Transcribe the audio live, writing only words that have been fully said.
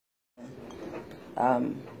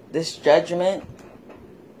This judgment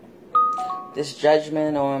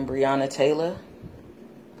on Breonna Taylor,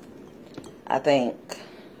 I think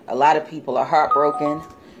a lot of people are heartbroken,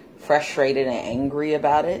 frustrated, and angry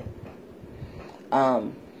about it.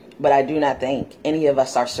 But I do not think any of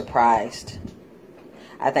us are surprised.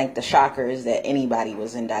 I think the shocker is that anybody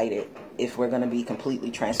was indicted, if we're going to be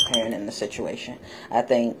completely transparent in the situation. I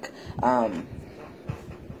think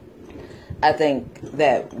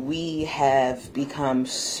that we have become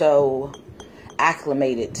so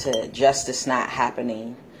acclimated to justice not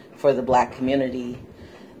happening for the Black community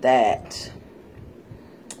that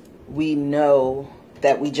we know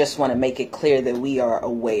that we just want to make it clear that we are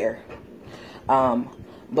aware.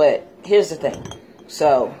 But here's the thing.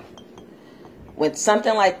 So when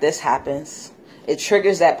something like this happens, it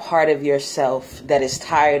triggers that part of yourself that is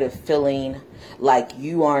tired of feeling like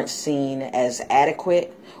you aren't seen as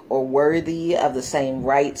adequate or worthy of the same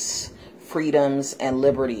rights, freedoms, and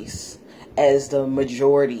liberties as the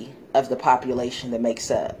majority of the population that makes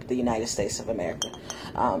up the United States of America.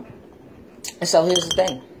 And so here's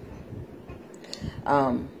the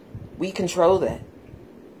thing. We control that.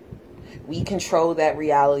 We control that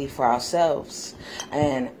reality for ourselves.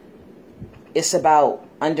 And it's about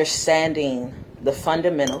understanding the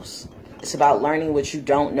fundamentals. It's about learning what you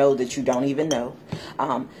don't know that you don't even know.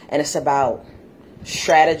 And it's about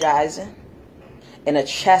strategizing in a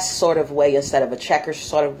chess sort of way instead of a checkers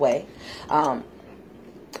sort of way.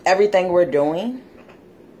 Everything we're doing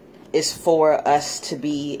is for us to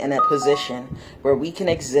be in a position where we can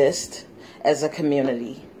exist as a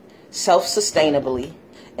community self-sustainably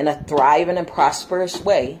in a thriving and prosperous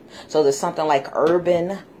way, so that something like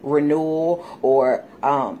urban renewal or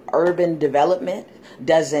urban development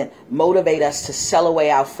doesn't motivate us to sell away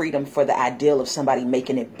our freedom for the ideal of somebody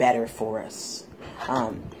making it better for us.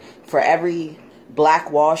 For every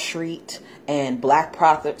Black Wall Street and Black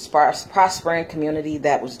prospering community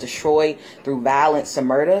that was destroyed through violence and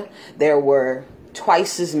murder, there were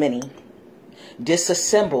twice as many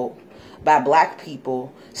disassembled by Black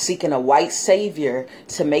people seeking a white savior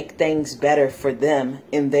to make things better for them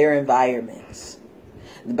in their environments.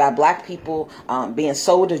 By Black people being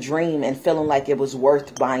sold a dream and feeling like it was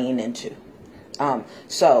worth buying into.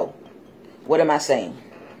 So, what am I saying?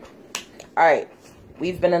 All right,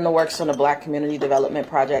 we've been in the works on the Black Community Development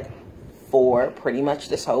Project for pretty much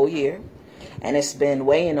this whole year. And it's been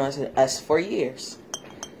weighing on us for years.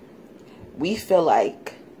 We feel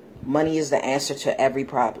like money is the answer to every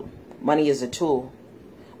problem. Money is a tool.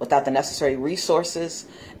 Without the necessary resources,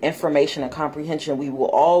 information, and comprehension, we will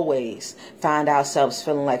always find ourselves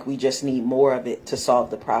feeling like we just need more of it to solve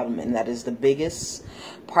the problem. And that is the biggest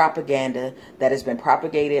propaganda that has been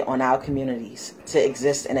propagated on our communities to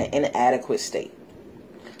exist in an inadequate state.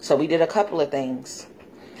 So we did a couple of things.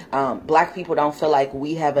 Black people don't feel like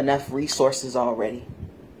we have enough resources already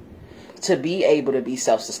to be able to be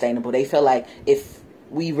self-sustainable. They feel like if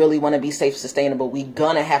we really want to be self-sustainable, we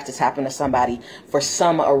gonna have to tap into somebody for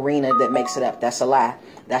some arena that makes it up. That's a lie.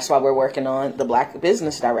 That's why we're working on the Black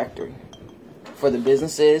Business Directory for the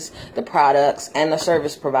businesses, the products, and the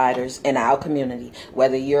service providers in our community.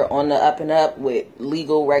 Whether you're on the up and up with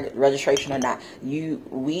legal registration or not,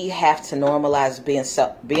 we have to normalize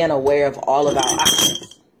being aware of all of our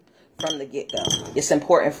options from the get-go. It's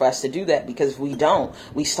important for us to do that, because if we don't,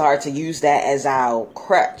 we start to use that as our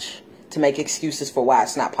crutch to make excuses for why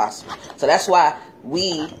it's not possible. So that's why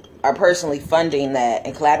we are personally funding that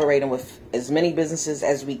and collaborating with as many businesses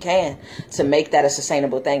as we can to make that a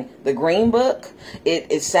sustainable thing. The Green Book,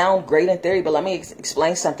 it sounds great in theory, but let me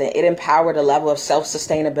explain something. It empowered a level of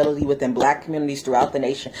self-sustainability within Black communities throughout the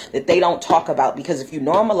nation that they don't talk about, because if you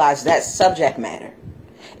normalize that subject matter,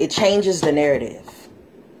 it changes the narrative.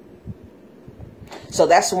 So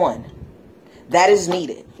that's one. That is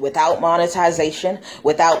needed. Without monetization,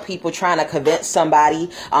 without people trying to convince somebody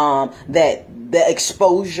that the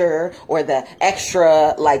exposure or the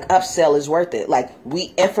extra like upsell is worth it. Like,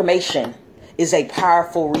 information is a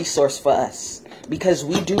powerful resource for us, because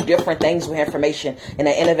we do different things with information in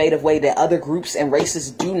an innovative way that other groups and races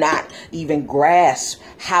do not even grasp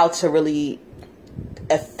how to really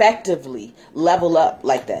effectively level up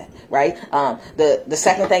like that, right? The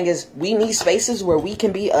second thing is we need spaces where we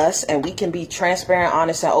can be us and we can be transparent,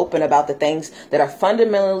 honest, and open about the things that are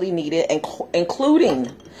fundamentally needed,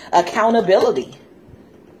 including accountability.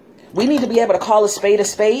 We need to be able to call a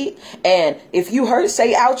spade, and if you hurt,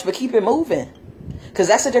 say ouch, but keep it moving. Because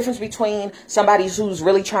that's the difference between somebody who's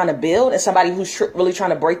really trying to build and somebody who's really trying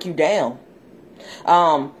to break you down.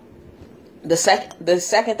 The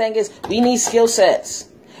second thing is we need skill sets.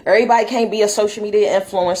 Everybody can't be a social media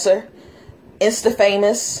influencer, Insta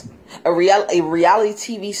famous, A reality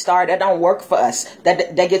TV star that don't work for us,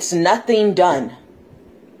 that gets nothing done.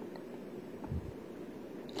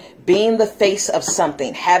 Being the face of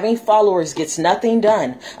something, having followers gets nothing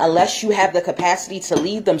done unless you have the capacity to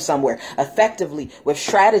lead them somewhere effectively, with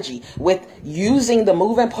strategy, with using the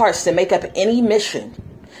moving parts to make up any mission,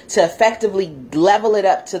 to effectively level it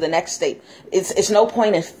up to the next state. It's no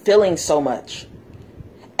point in feeling so much.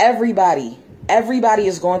 Everybody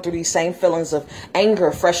is going through these same feelings of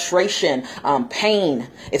anger, frustration, pain.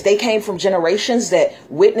 If they came from generations that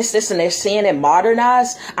witnessed this and they're seeing it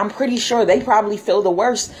modernized, I'm pretty sure they probably feel the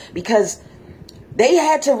worst because they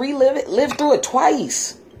had to live through it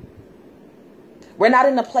twice. We're not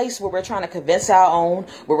in a place where we're trying to convince our own,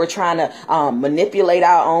 where we're trying to manipulate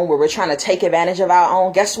our own, where we're trying to take advantage of our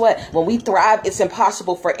own. Guess what? When we thrive, it's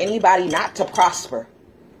impossible for anybody not to prosper.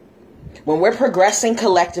 When we're progressing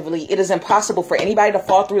collectively, it is impossible for anybody to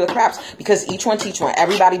fall through the cracks because each one teach one.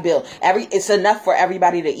 Everybody build. It's enough for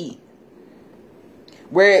everybody to eat.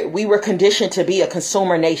 We were conditioned to be a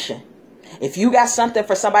consumer nation. If you got something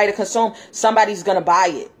for somebody to consume, somebody's going to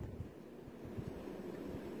buy it.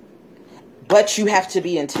 But you have to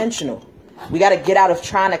be intentional. We got to get out of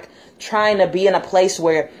trying to be in a place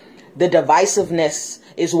where the divisiveness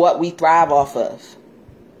is what we thrive off of.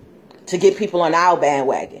 To get people on our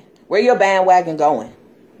bandwagon. Where your bandwagon going?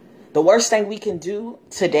 The worst thing we can do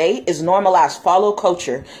today is normalize follow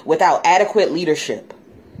culture without adequate leadership.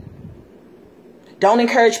 Don't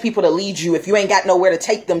encourage people to lead you if you ain't got nowhere to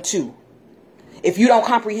take them to. If you don't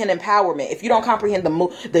comprehend empowerment, if you don't comprehend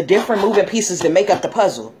the different moving pieces that make up the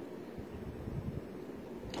puzzle.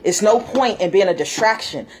 It's no point in being a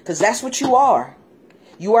distraction because that's what you are.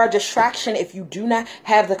 You are a distraction if you do not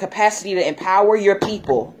have the capacity to empower your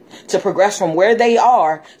people to progress from where they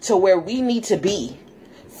are to where we need to be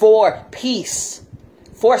for peace,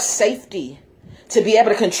 for safety, to be able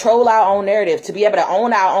to control our own narrative, to be able to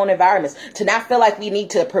own our own environments, to not feel like we need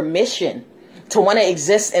to permission to want to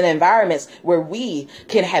exist in environments where we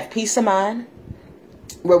can have peace of mind,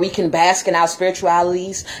 where we can bask in our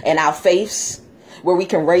spiritualities and our faiths, where we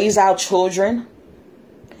can raise our children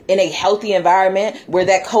in a healthy environment where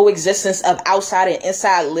that coexistence of outside and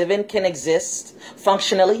inside living can exist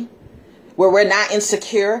functionally, where we're not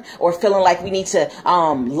insecure or feeling like we need to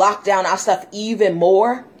lock down our stuff even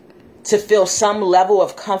more to feel some level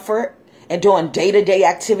of comfort and doing day-to-day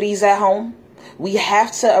activities at home. We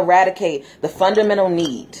have to eradicate the fundamental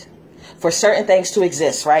need for certain things to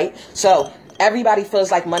exist, right? So everybody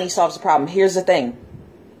feels like money solves the problem. Here's the thing.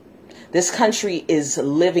 This country is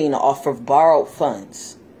living off of borrowed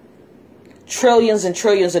funds. Trillions and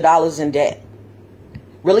trillions of dollars in debt.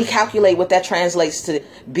 Really calculate what that translates to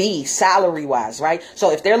be salary-wise, right?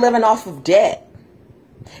 So if they're living off of debt,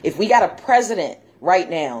 if we got a president right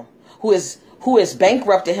now who is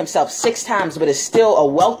bankrupted himself 6 times but is still a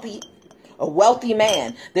wealthy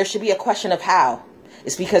man, there should be a question of how.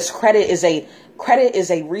 It's because credit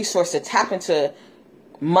is a resource to tap into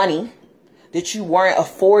money that you weren't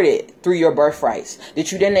afforded through your birthrights,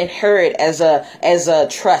 that you didn't inherit as a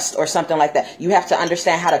trust or something like that. You have to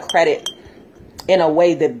understand how to credit in a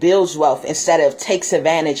way that builds wealth instead of takes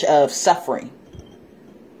advantage of suffering.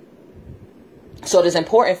 So it is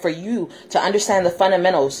important for you to understand the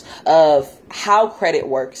fundamentals of how credit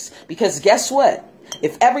works, because guess what?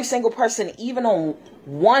 If every single person, even on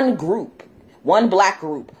one group, one black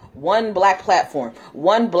group, one black platform,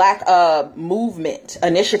 one black movement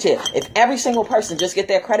initiative, if every single person just get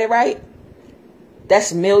their credit right,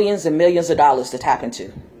 that's millions and millions of dollars to tap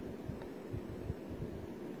into.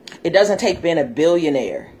 It doesn't take being a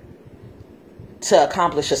billionaire to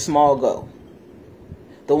accomplish a small goal.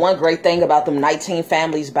 The one great thing about them 19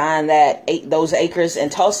 families buying those acres in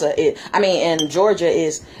Tulsa, in Georgia,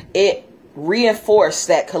 is it reinforced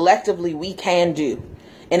that collectively we can do,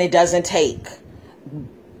 and it doesn't take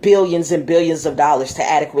billions and billions of dollars to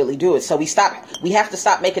adequately do it. So we have to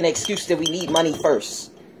stop making the excuse that we need money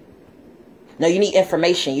first. No, you need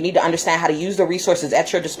information. You need to understand how to use the resources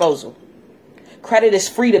at your disposal. Credit is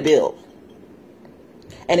free to build.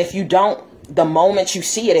 And if you don't, the moment you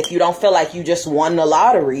see it, if you don't feel like you just won the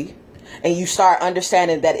lottery and you start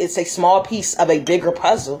understanding that it's a small piece of a bigger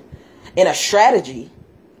puzzle in a strategy,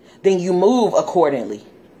 then you move accordingly.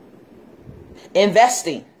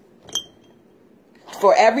 Investing.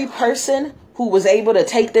 For every person who was able to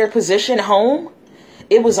take their position home,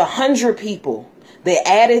 it was 100 people that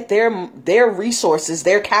added their resources,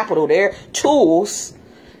 their capital, their tools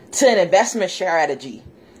to an investment strategy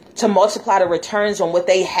to multiply the returns on what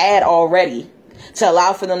they had already to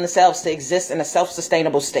allow for themselves to exist in a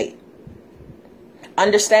self-sustainable state.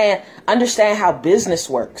 Understand how business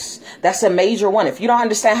works. That's a major one. If you don't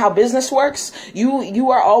understand how business works, you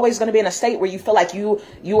are always going to be in a state where you feel like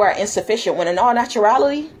you are insufficient, when in all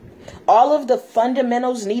naturality, all of the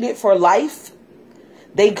fundamentals needed for life,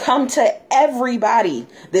 they come to everybody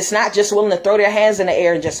that's not just willing to throw their hands in the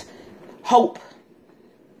air and just hope.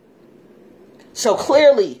 So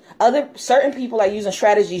clearly, certain people are using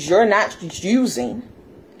strategies you're not using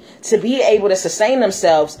to be able to sustain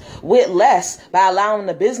themselves with less by allowing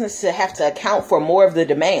the business to have to account for more of the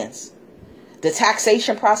demands. The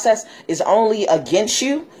taxation process is only against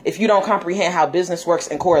you if you don't comprehend how business works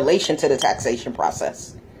in correlation to the taxation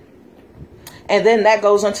process. And then that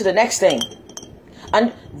goes on to the next thing.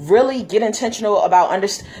 Really get intentional about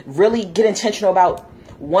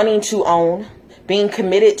wanting to own, being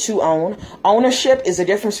committed to own. Ownership is the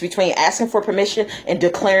difference between asking for permission and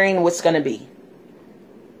declaring what's going to be.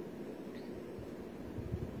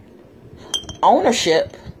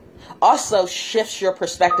 Ownership also shifts your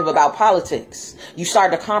perspective about politics. You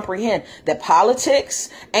start to comprehend that politics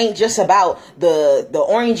ain't just about the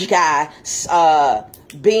orange guy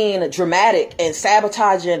being dramatic and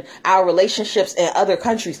sabotaging our relationships in other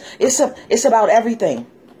countries. It's about everything.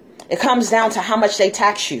 It comes down to how much they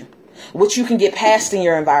tax you, what you can get past in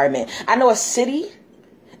your environment. I know a city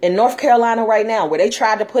in North Carolina right now where they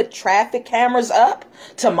tried to put traffic cameras up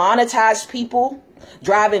to monetize people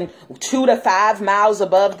driving 2 to 5 miles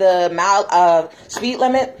above the speed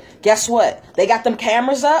limit. Guess what? They got them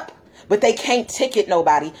cameras up, but they can't ticket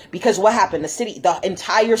nobody because what happened? The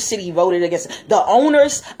entire city voted against it. The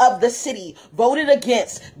owners of the city voted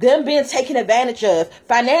against them being taken advantage of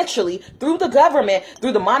financially through the government,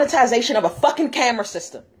 through the monetization of a fucking camera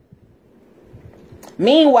system.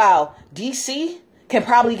 Meanwhile, DC can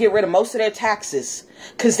probably get rid of most of their taxes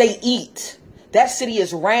because they eat. That city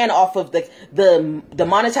is ran off of the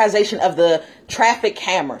monetization of the traffic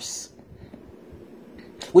cameras,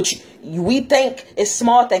 which we think is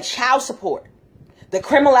small things. Child support, the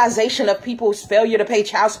criminalization of people's failure to pay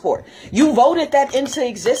child support. You voted that into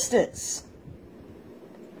existence,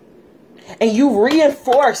 and you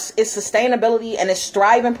reinforce its sustainability and its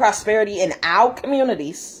thriving prosperity in our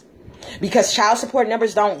communities because child support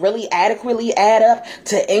numbers don't really adequately add up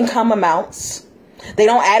to income amounts. They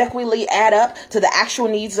don't adequately add up to the actual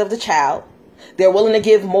needs of the child. They're willing to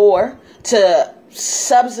give more to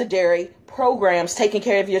subsidiary programs taking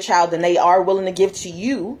care of your child than they are willing to give to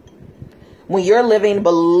you when you're living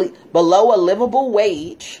below a livable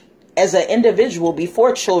wage as an individual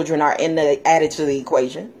before children are added to the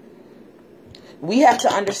equation. We have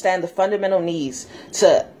to understand the fundamental needs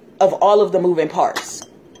of all of the moving parts.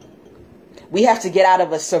 We have to get out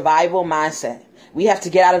of a survival mindset. We have to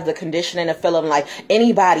get out of the conditioning of feeling like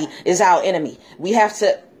anybody is our enemy. We have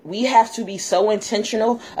to be so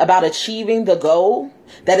intentional about achieving the goal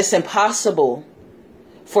that it's impossible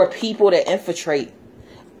for people to infiltrate.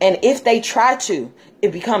 And if they try to,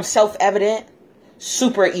 it becomes self-evident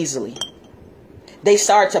super easily. They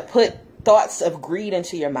start to put thoughts of greed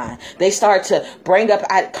into your mind. They start to bring up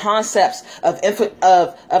concepts of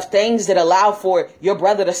things that allow for your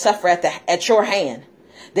brother to suffer at your hand.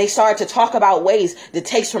 They start to talk about ways that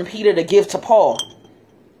takes from Peter to give to Paul.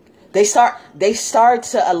 They start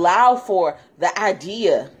to allow for the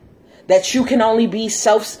idea that you can only be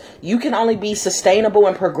sustainable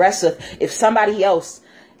and progressive if somebody else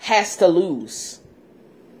has to lose.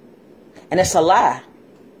 And it's a lie.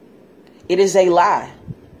 It is a lie.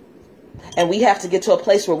 And we have to get to a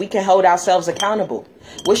place where we can hold ourselves accountable.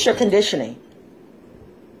 What's your conditioning?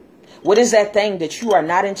 What is that thing that you are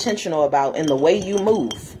not intentional about in the way you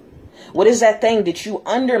move? What is that thing that you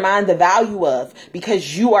undermine the value of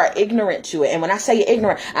because you are ignorant to it? And when I say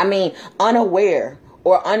ignorant, I mean unaware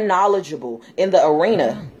or unknowledgeable in the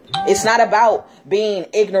arena. It's not about being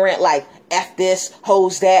ignorant like F this,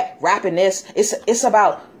 hoes that, rapping this. It's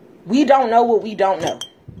about we don't know what we don't know.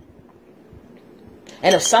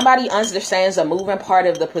 And if somebody understands a moving part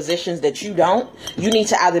of the positions that you don't, you need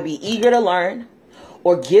to either be eager to learn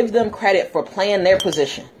or give them credit for playing their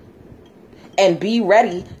position. And be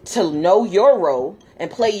ready to know your role and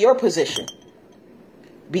play your position.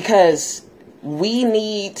 Because we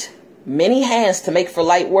need many hands to make for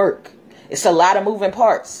light work. It's a lot of moving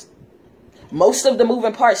parts. Most of the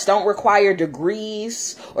moving parts don't require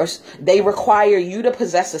degrees, or they require you to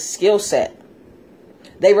possess a skill set.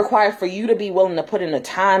 They require for you to be willing to put in the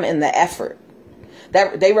time and the effort.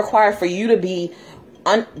 That they require for you to be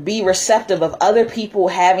receptive of other people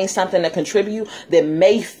having something to contribute that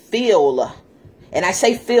may feel, and I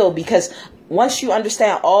say feel because once you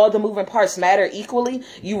understand all the moving parts matter equally,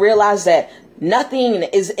 you realize that nothing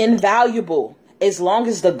is invaluable as long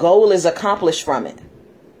as the goal is accomplished from it.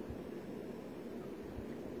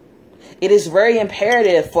 It is very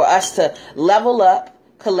imperative for us to level up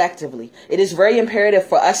collectively. It is very imperative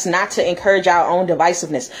for us not to encourage our own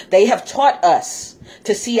divisiveness. They have taught us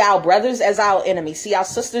to see our brothers as our enemies, see our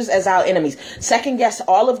sisters as our enemies, second guess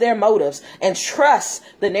all of their motives, and trust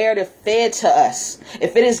the narrative fed to us.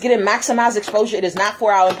 If it is getting maximized exposure, it is not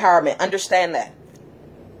for our empowerment. Understand that.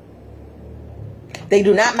 They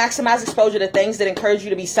do not maximize exposure to things that encourage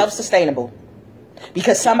you to be self-sustainable.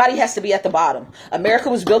 Because somebody has to be at the bottom. America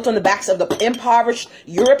was built on the backs of the impoverished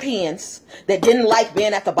Europeans that didn't like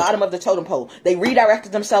being at the bottom of the totem pole. They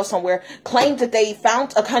redirected themselves somewhere, claimed that they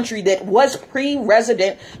found a country that was pre-existing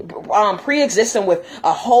with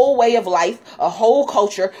a whole way of life, a whole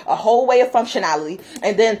culture, a whole way of functionality.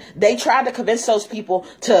 And then they tried to convince those people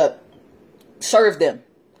to serve them.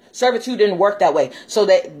 Servitude didn't work that way. So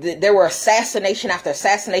that there were assassination after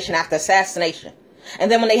assassination after assassination.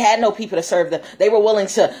 And then when they had no people to serve them, they were willing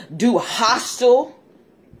to do hostile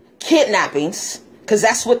kidnappings, because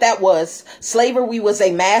that's what that was. Slavery was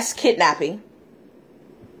a mass kidnapping.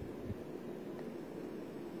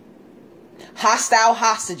 Hostile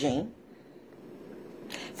hostage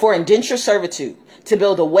for indentured servitude to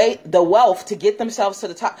build the wealth to get themselves to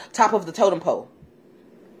the top of the totem pole.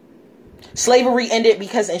 Slavery ended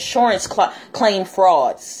because insurance claimed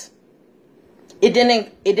frauds. It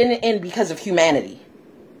didn't end because of humanity.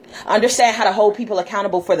 Understand how to hold people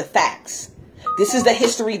accountable for the facts. This is the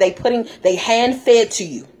history they hand fed to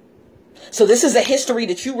you. So this is a history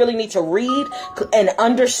that you really need to read and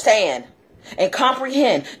understand and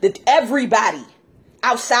comprehend, that everybody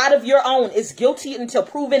outside of your own is guilty until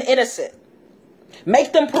proven innocent.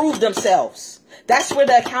 Make them prove themselves. That's where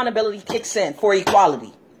the accountability kicks in for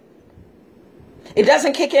equality. It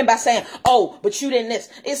doesn't kick in by saying, oh, but you didn't this.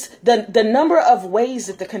 It's the number of ways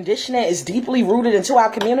that the conditioning is deeply rooted into our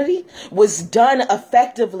community was done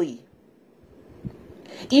effectively.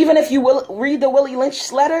 Even if you will read the Willie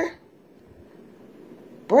Lynch letter,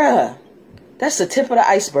 bruh, that's the tip of the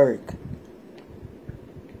iceberg.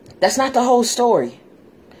 That's not the whole story.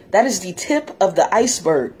 That is the tip of the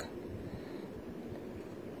iceberg.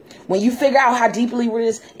 When you figure out how deeply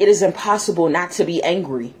it is impossible not to be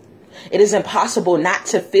angry. It is impossible not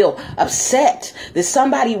to feel upset that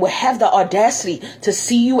somebody would have the audacity to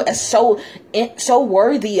see you as so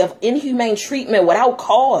worthy of inhumane treatment without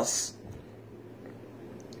cause.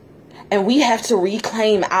 And we have to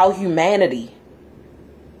reclaim our humanity.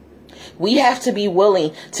 We have to be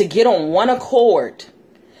willing to get on one accord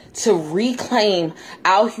to reclaim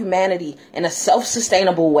our humanity in a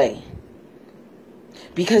self-sustainable way.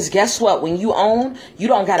 Because guess what? When you own, you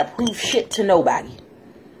don't got to prove shit to nobody.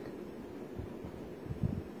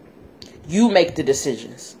 You make the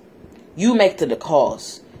decisions. You make the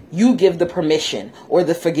calls. You give the permission or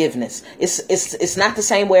the forgiveness. It's not the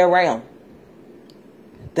same way around.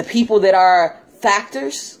 The people that are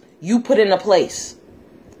factors, you put into place.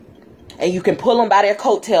 And you can pull them by their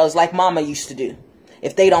coattails like mama used to do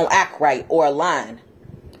if they don't act right or align.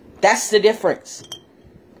 That's the difference.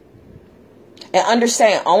 And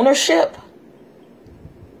understand, ownership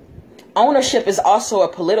is also a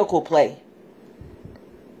political play.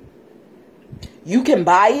 You can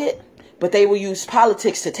buy it, but they will use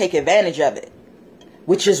politics to take advantage of it,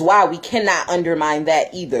 which is why we cannot undermine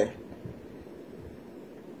that either.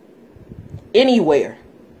 Anywhere.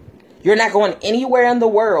 You're not going anywhere in the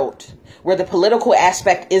world where the political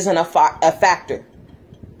aspect isn't a factor.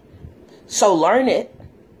 So learn it.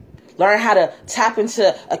 Learn how to tap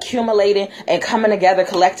into accumulating and coming together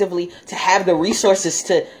collectively to have the resources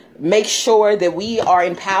to make sure that we are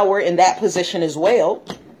in power in that position as well.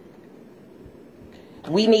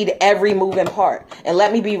 We need every moving part. And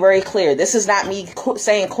let me be very clear. This is not me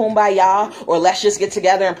saying kumbaya or let's just get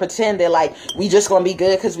together and pretend that like we just going to be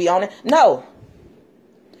good because we own it. No.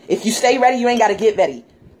 If you stay ready, you ain't got to get ready.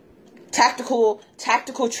 Tactical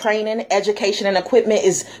training, education, and equipment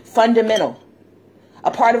is fundamental.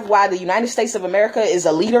 A part of why the United States of America is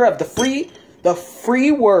a leader of the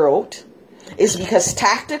free world is because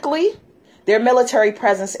tactically, their military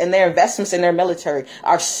presence and their investments in their military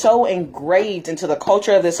are so engraved into the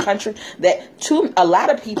culture of this country that a lot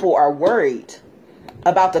of people are worried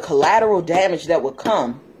about the collateral damage that would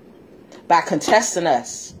come by contesting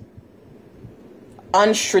us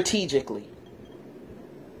unstrategically.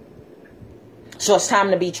 So it's time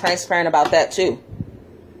to be transparent about that too.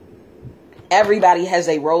 Everybody has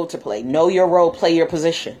a role to play. Know your role, play your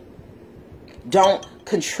position. Don't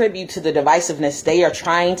contribute to the divisiveness they are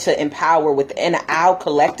trying to empower within our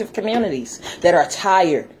collective communities that are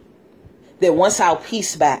tired, that wants our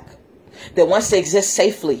peace back, that wants to exist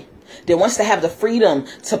safely, that wants to have the freedom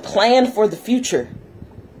to plan for the future,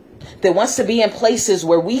 that wants to be in places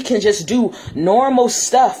where we can just do normal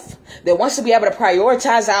stuff, that wants to be able to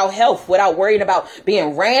prioritize our health without worrying about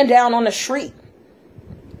being ran down on the street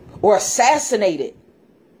or assassinated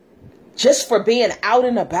just for being out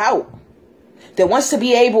and about, that wants to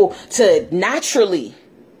be able to naturally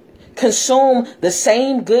consume the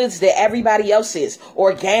same goods that everybody else is,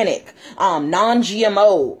 organic,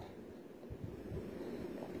 non-GMO,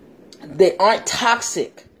 that aren't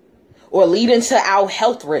toxic or lead into our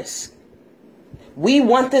health risk. We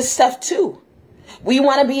want this stuff too. We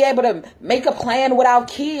want to be able to make a plan with our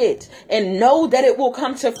kids and know that it will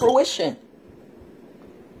come to fruition.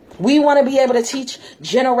 We want to be able to teach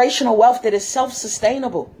generational wealth that is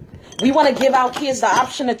self-sustainable. We want to give our kids the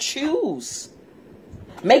option to choose,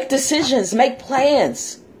 make decisions, make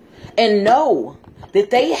plans, and know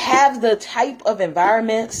that they have the type of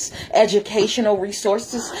environments, educational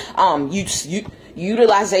resources,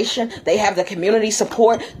 utilization. They have the community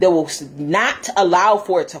support that will not allow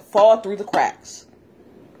for it to fall through the cracks.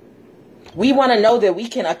 We want to know that we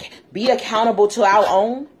can be accountable to our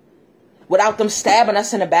own without them stabbing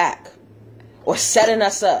us in the back or setting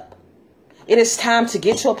us up. It is time to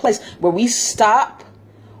get to a place where we stop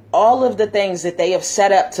all of the things that they have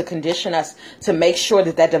set up to condition us to make sure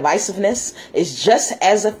that that divisiveness is just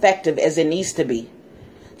as effective as it needs to be,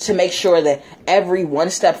 to make sure that every one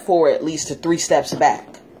step forward leads to 3 steps back,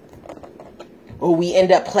 or we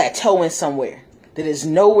end up plateauing somewhere that is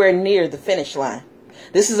nowhere near the finish line.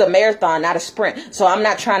 This is a marathon, not a sprint. So I'm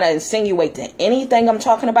not trying to insinuate that anything I'm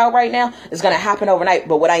talking about right now is going to happen overnight.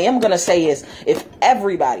 But what I am going to say is, if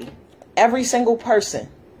everybody, every single person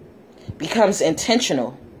becomes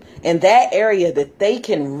intentional in that area that they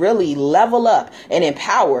can really level up and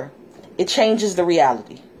empower, it changes the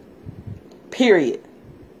reality. Period.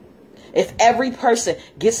 If every person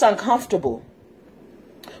gets uncomfortable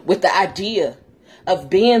with the idea of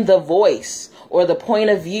being the voice or the point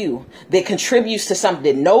of view that contributes to something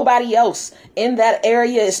that nobody else in that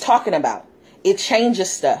area is talking about, it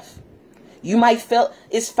changes stuff. You might feel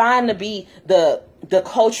it's fine to be the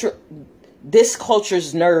culture, this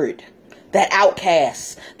culture's nerd, that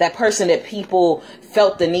outcast, that person that people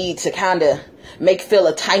felt the need to kind of make feel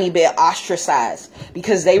a tiny bit ostracized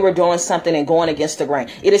because they were doing something and going against the grain.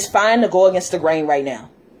 It is fine to go against the grain right now.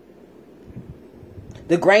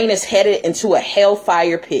 The grain is headed into a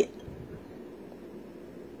hellfire pit.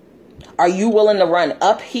 Are you willing to run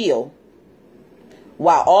uphill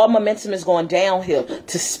while all momentum is going downhill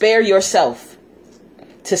to spare yourself,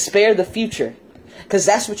 to spare the future? Because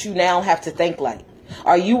that's what you now have to think like.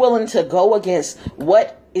 Are you willing to go against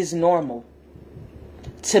what is normal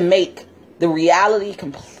to make the reality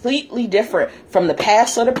completely different from the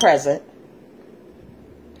past or the present,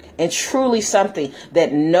 and truly something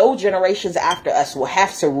that no generations after us will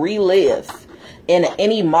have to relive in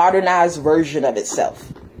any modernized version of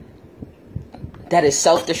itself that is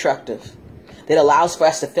self-destructive, that allows for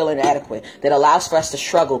us to feel inadequate, that allows for us to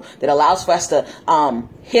struggle, that allows for us to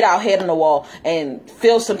hit our head on the wall and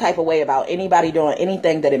feel some type of way about anybody doing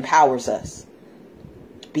anything that empowers us,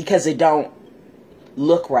 because it don't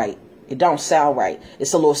look right, it don't sound right,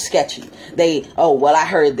 it's a little sketchy. Oh well, I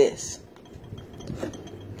heard this.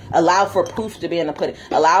 Allow for proof to be in the pudding.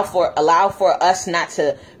 Allow for us not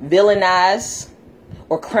to villainize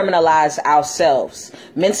or criminalize ourselves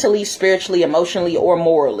mentally, spiritually, emotionally, or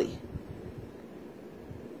morally.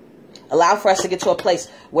 Allow for us to get to a place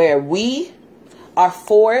where we are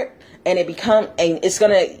for it, and it's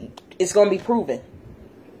gonna be proven.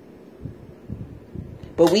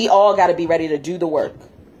 But we all got to be ready to do the work.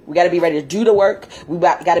 We got to be ready to do the work. We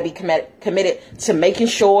got to be committed to making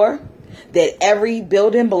sure that every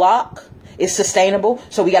building block is sustainable.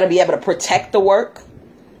 So we got to be able to protect the work.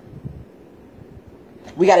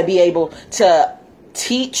 We got to be able to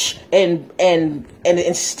teach and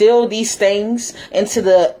instill these things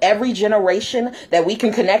into every generation that we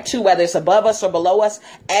can connect to, whether it's above us or below us.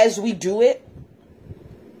 As we do it,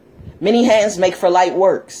 many hands make for light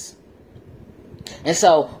works. And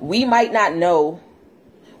so we might not know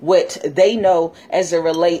what they know as it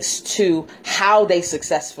relates to how they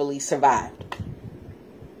successfully survived.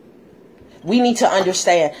 We need to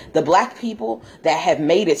understand the black people that have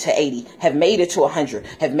made it to 80, have made it to 100,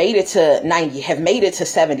 have made it to 90, have made it to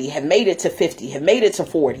 70, have made it to 50, have made it to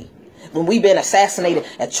 40. When we've been assassinated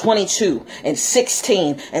at 22 and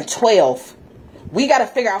 16 and 12, we got to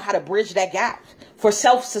figure out how to bridge that gap for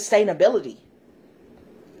self-sustainability.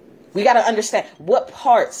 We got to understand what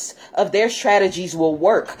parts of their strategies will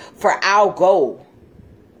work for our goal.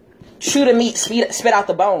 Chew the meat, spit out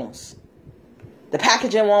the bones. The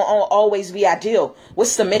packaging won't always be ideal.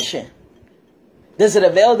 What's the mission? Does it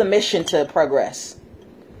avail the mission to progress?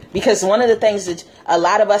 Because one of the things that a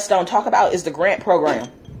lot of us don't talk about is the grant program.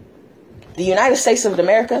 The United States of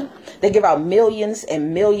America, they give out millions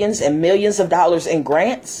and millions and millions of dollars in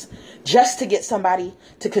grants just to get somebody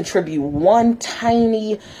to contribute one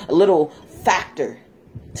tiny little factor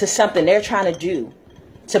to something they're trying to do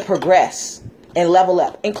to progress and level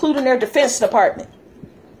up, including their Defense Department.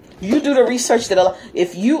 You do the research that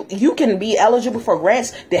if you can be eligible for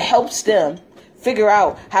grants that helps them figure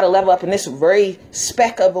out how to level up in this very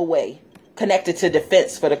speck of a way connected to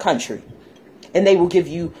defense for the country. And they will give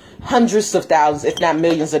you hundreds of thousands, if not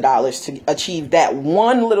millions of dollars to achieve that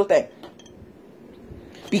one little thing.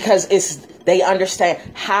 Because they understand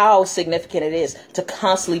how significant it is to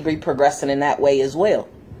constantly be progressing in that way as well.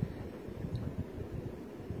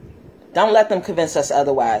 Don't let them convince us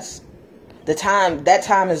otherwise. That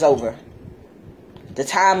time is over. The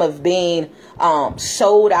time of being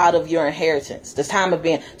sold out of your inheritance. The time of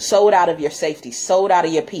being sold out of your safety. Sold out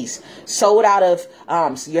of your peace. Sold out of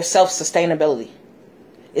your self-sustainability.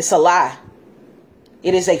 It's a lie.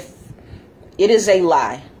 It is a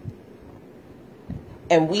lie.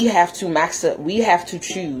 And we have to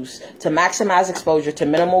choose to maximize exposure to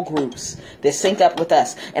minimal groups that sync up with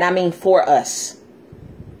us. And I mean for us.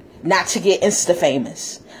 Not to get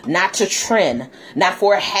insta-famous. Not to trend. Not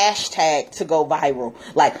for a hashtag to go viral.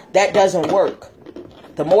 Like, that doesn't work.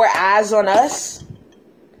 The more eyes on us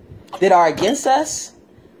that are against us,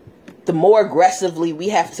 the more aggressively we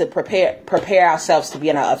have to prepare ourselves to be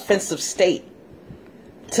in an offensive state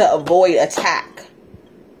to avoid attack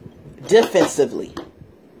defensively.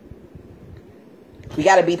 We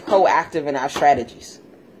got to be proactive in our strategies.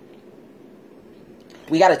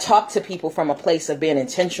 We got to talk to people from a place of being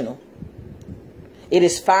intentional. It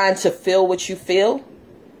is fine to feel what you feel,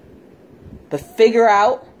 but figure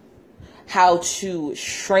out how to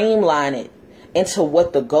streamline it into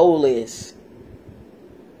what the goal is.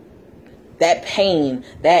 That pain,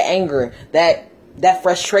 that anger, that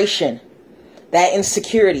frustration, that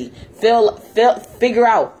insecurity. Figure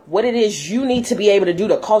out what it is you need to be able to do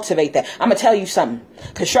to cultivate that. I'm going to tell you something.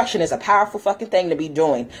 Construction is a powerful fucking thing to be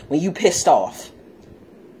doing when you pissed off.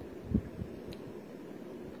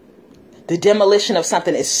 The demolition of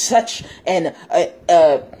something is such an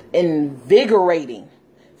invigorating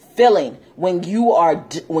feeling when you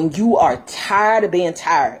are tired of being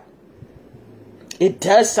tired. It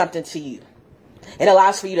does something to you. It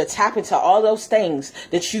allows for you to tap into all those things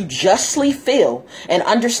that you justly feel and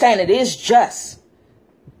understand it is just.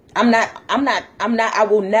 I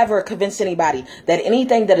will never convince anybody that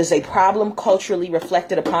anything that is a problem culturally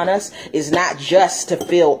reflected upon us is not just to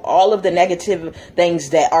feel all of the negative things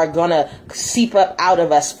that are going to seep up out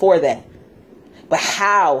of us for that. But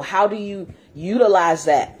how do you utilize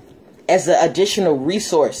that as an additional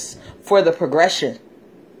resource for the progression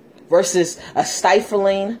versus a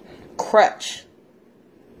stifling crutch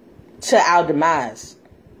to our demise?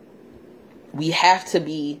 We have to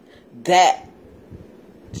be that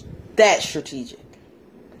strategic.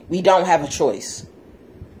 We don't have a choice.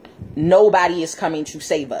 Nobody is coming to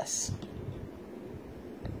save us.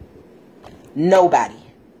 Nobody.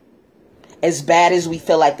 As bad as we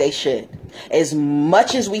feel like they should. As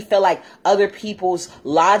much as we feel like other people's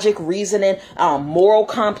logic, reasoning, moral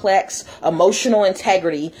complex, emotional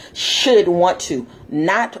integrity should want to.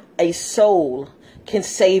 Not a soul can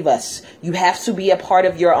save us. You have to be a part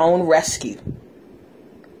of your own rescue.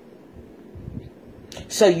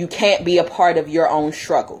 So you can't be a part of your own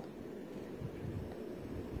struggle.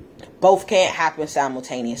 Both can't happen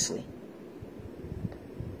simultaneously.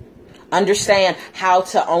 Understand how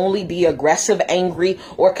to only be aggressive, angry,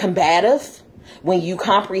 or combative when you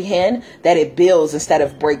comprehend that it builds instead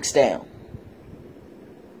of breaks down.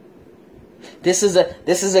 This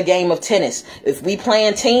is a game of tennis. If we play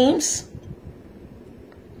in teams,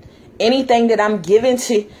 anything that I'm giving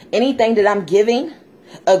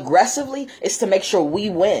aggressively is to make sure we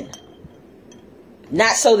win.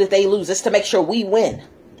 Not so that they lose. It's to make sure we win.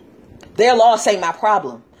 Their loss ain't my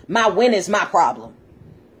problem. My win is my problem.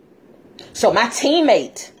 So my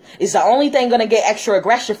teammate is the only thing going to get extra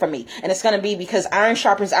aggression from me. And it's going to be because iron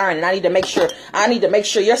sharpens iron. And I need to make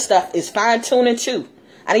sure your stuff is fine-tuning too.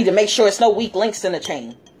 I need to make sure it's no weak links in the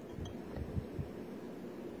chain.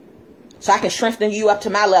 So I can strengthen you up to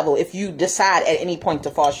my level if you decide at any point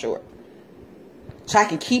to fall short. So I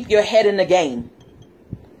can keep your head in the game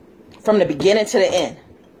from the beginning to the end.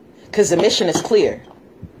 Because the mission is clear.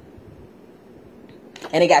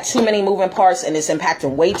 And it got too many moving parts, and it's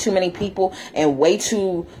impacting way too many people and way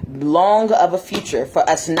too long of a future for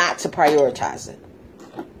us not to prioritize it.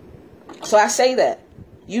 So I say that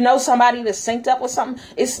You know somebody that's synced up with something.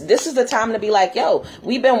 This is the time to be like, yo,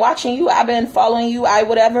 we've been watching you. I've been following you.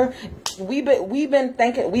 Whatever. We've been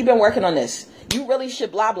working on this. You really should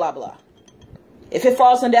blah, blah, blah. If it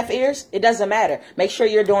falls on deaf ears, it doesn't matter. Make sure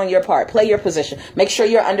you're doing your part. Play your position. Make sure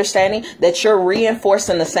you're understanding that you're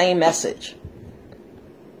reinforcing the same message.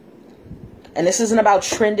 And this isn't about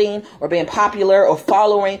trending or being popular or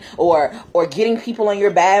following or getting people on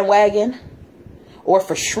your bandwagon or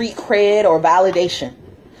for street cred or validation.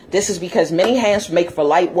 This is because many hands make for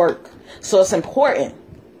light work. So it's important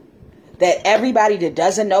that everybody that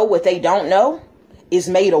doesn't know what they don't know is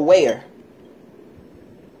made aware.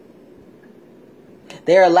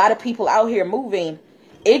 There are a lot of people out here moving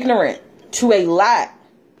ignorant to a lot.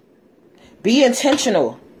 Be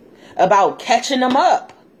intentional about catching them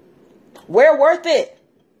up. We're worth it.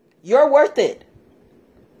 You're worth it.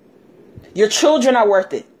 Your children are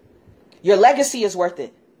worth it. Your legacy is worth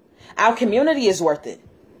it. Our community is worth it.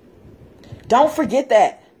 Don't forget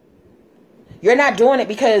that. You're not doing it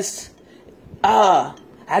because, I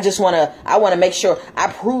want to make sure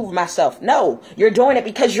I prove myself. No, you're doing it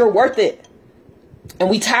because you're worth it. And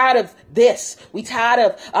we tired of this. We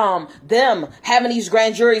tired of them having these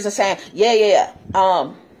grand juries and saying, yeah.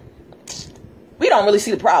 We don't really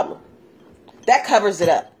see the problem. That covers it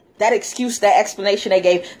up. That excuse, that explanation they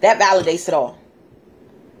gave, that validates it all.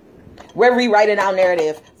 We're rewriting our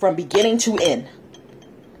narrative from beginning to end.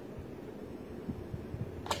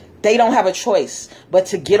 They don't have a choice but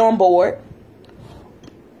to get on board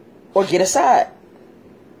or get aside.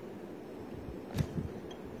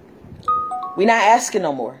 We're not asking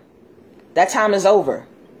no more. That time is over.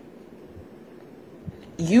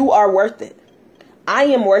 You are worth it. I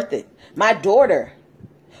am worth it. My daughter,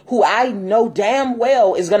 who I know damn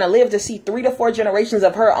well is going to live to see 3 to 4 generations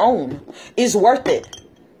of her own, is worth it.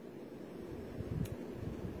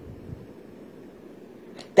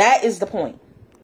 That is the point.